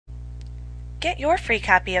Get your free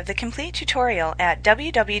copy of the complete tutorial at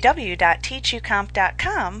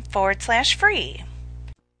www.teachucomp.com/free.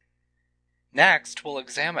 Next, we'll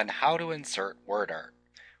examine how to insert WordArt.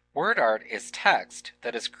 WordArt is text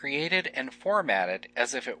that is created and formatted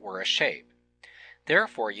as if it were a shape.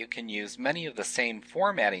 Therefore, you can use many of the same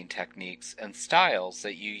formatting techniques and styles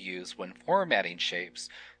that you use when formatting shapes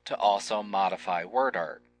to also modify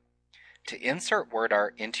WordArt. To insert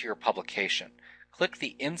WordArt into your publication, click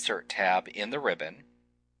the Insert tab in the ribbon,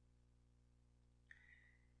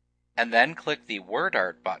 and then click the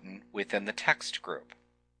WordArt button within the text group.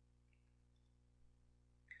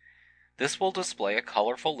 This will display a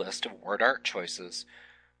colorful list of WordArt choices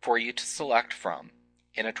for you to select from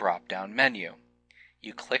in a drop-down menu.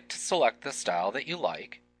 You click to select the style that you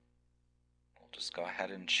like. We'll just go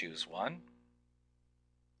ahead and choose one.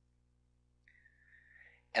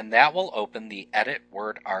 And that will open the Edit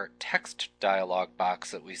WordArt text dialog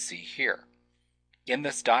box that we see here. In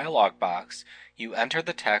this dialog box, you enter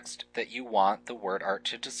the text that you want the WordArt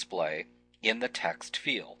to display in the text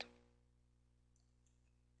field.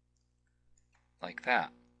 Like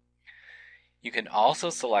that. You can also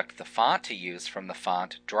select the font to use from the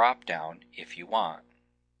font drop-down if you want.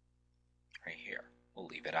 Right here. We'll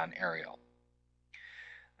leave it on Arial.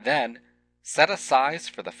 Then, set a size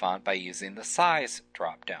for the font by using the Size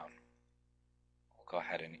drop-down. We'll go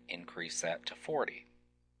ahead and increase that to 40.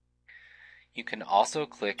 You can also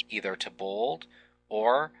click either to bold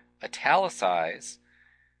or italicize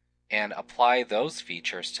and apply those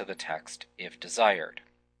features to the text if desired.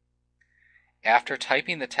 After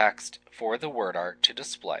typing the text for the WordArt to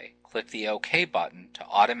display, click the OK button to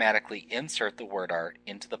automatically insert the WordArt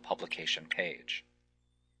into the publication page.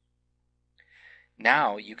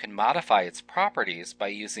 Now you can modify its properties by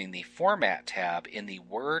using the Format tab in the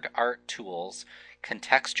WordArt Tools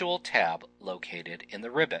contextual tab located in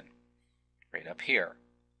the ribbon, right up here.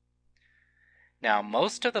 Now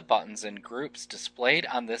most of the buttons and groups displayed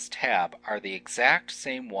on this tab are the exact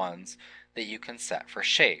same ones that you can set for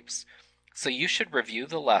shapes. So you should review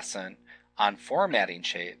the lesson on formatting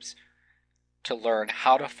shapes to learn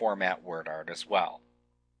how to format WordArt as well.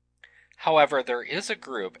 However, there is a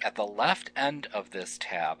group at the left end of this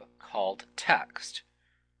tab called Text,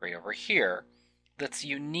 right over here, that's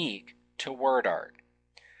unique to WordArt.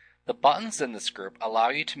 The buttons in this group allow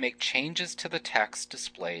you to make changes to the text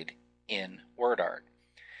displayed in WordArt.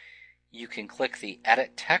 You can click the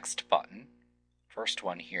Edit Text button, first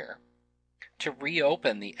one here, to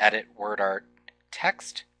reopen the Edit WordArt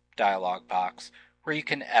text dialog box where you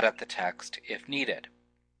can edit the text if needed.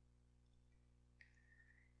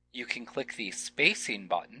 You can click the Spacing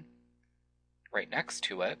button right next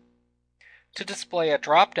to it to display a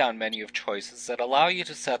drop-down menu of choices that allow you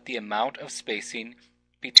to set the amount of spacing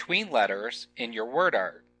between letters in your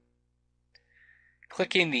WordArt.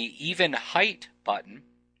 Clicking the Even Height button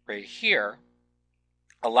right here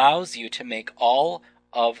allows you to make all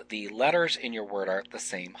of the letters in your WordArt the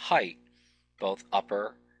same height, both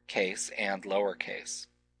uppercase and lowercase.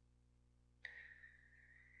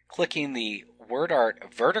 Clicking the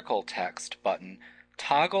WordArt Vertical Text button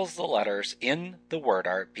toggles the letters in the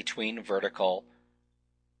WordArt between vertical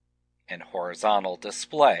and horizontal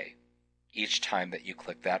display each time that you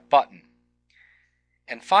click that button.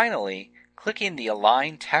 And finally, clicking the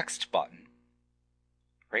Align Text button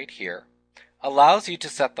right here allows you to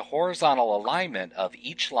set the horizontal alignment of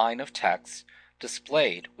each line of text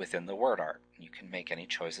displayed within the WordArt. You can make any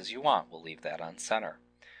choices you want. We'll leave that on center.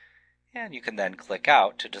 And you can then click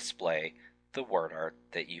out to display the WordArt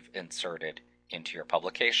that you've inserted into your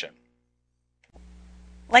publication.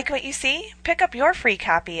 Like what you see? Pick up your free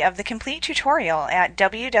copy of the complete tutorial at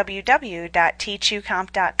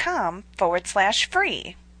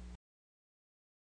www.teachucomp.com/free.